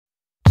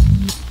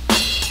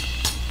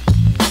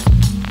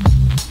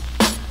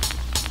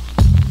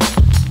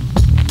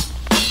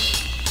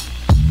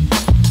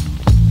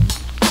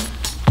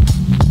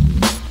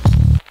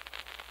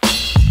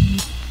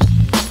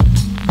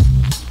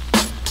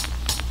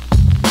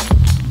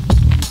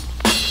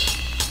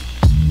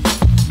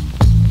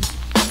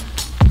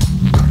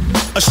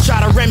A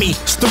shot of Remy,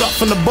 stood up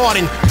from the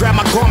Barton. Grabbed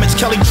my garments,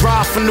 Kelly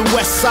Drive from the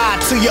west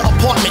side to your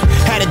apartment.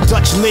 Had a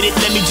Dutch lit it,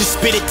 let me just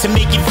spit it to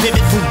make it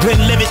vivid. From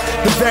Glenlivet,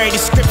 the very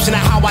description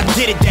of how I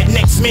did it that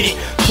next minute.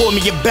 Pour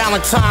me a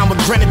Valentine with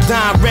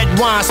grenadine, red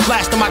wine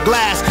splashed on my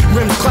glass.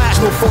 Rims clash,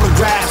 no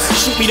photographs.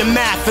 Shoot me the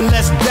math and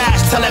let's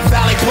dash. Tell that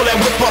valet, pull that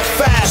whip up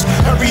fast.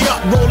 Hurry up,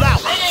 roll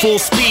out, full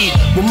speed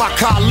with my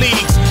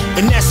colleagues.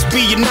 In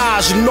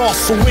espionage and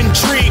also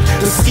intrigue.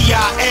 The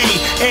CIA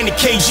and the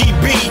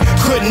KGB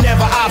could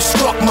never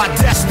obstruct my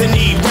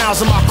destiny.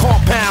 Rounds in my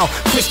compound,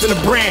 twist in a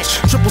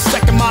branch. Triple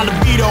second my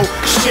libido,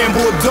 sham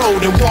Bordeaux,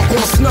 then walk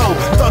on snow.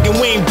 Thug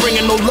and we ain't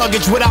bringing no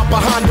luggage without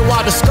behind do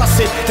I discuss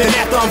it. Then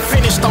after I'm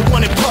finished, I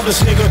want it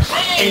published, nigga.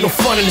 Ain't no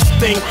fun in this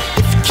thing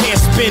if you can't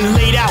spin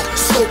laid out.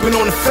 Scoping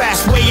on the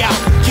fast way out.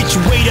 Get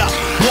your weight up,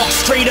 walk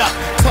straight up.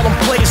 Tell them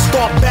players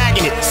start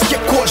bagging it.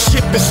 Skip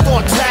courtship and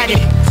start tagging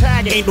it.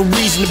 Ain't no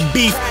reason to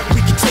beef.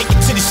 We can take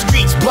it to the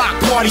streets, block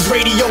parties,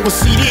 radio and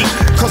CD.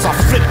 Cause I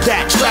flip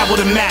that, travel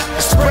the map.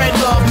 Spread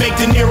love, make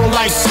the Nero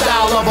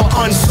lifestyle of an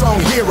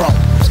unsung hero.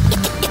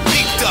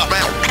 Beefed up,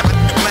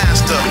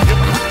 master.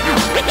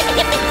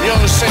 You know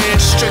what I'm saying?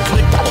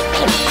 Strictly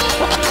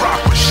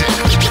proper shit.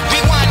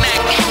 Rewind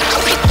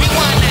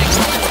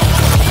next.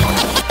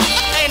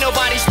 Ain't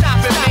nobody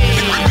stopping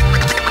me.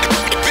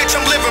 Bitch,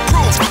 I'm living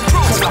proof.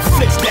 Cause I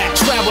flip that,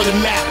 travel the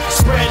map.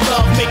 Spread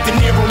love, make the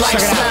Nero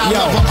lifestyle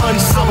of an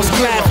unsung. I was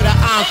glad for the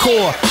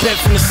encore, bent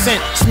from the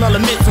scent. Smell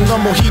of mint from the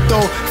mojito.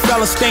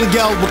 Fella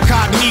Stengel with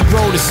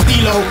Cognegro, the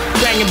stilo.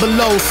 Banging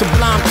below,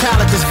 sublime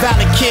talent, this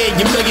valid kid.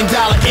 Your $1 million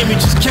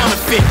image is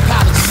counterfeit.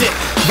 Pilot shit,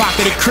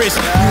 vodka to Chris.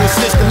 You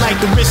insist to light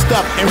the wrist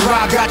up. And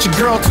Rob got your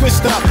girl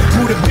twist up.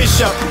 Who the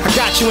bishop? I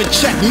got you in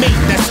checkmate,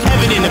 that's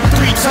evident. A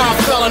 3-time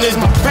felon is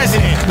my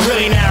president.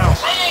 Really now?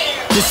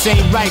 This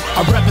ain't right,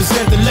 I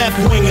represent the left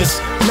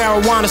wingers.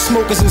 Marijuana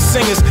smokers and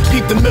singers.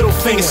 Peep the middle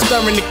finger,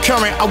 stirring the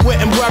current. I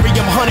wouldn't worry,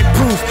 I'm 100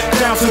 proof.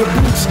 Down to the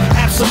boots,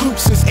 absolute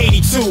since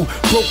 82.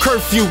 Broke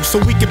curfew so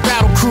we could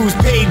battle cruise.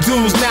 Paid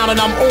dues, now that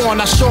I'm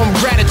on, I show them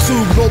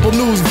gratitude. Global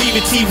news,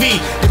 Viva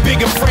TV. The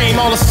bigger frame,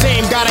 all the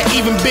same. Got an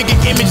even bigger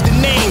image, the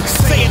name.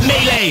 Say it,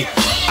 Melee.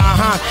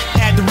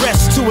 Add the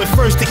rest to it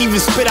first to even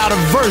spit out a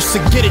verse. To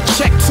get a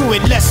check to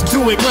it, let's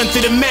do it. Run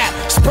through the map,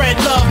 spread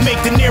love, make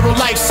the Nero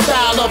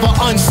lifestyle of an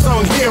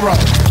unsung hero.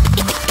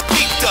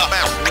 Beefed up,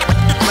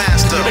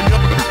 master.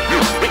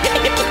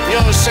 You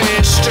know what I'm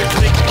saying?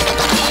 Strictly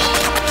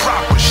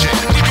proper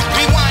shit.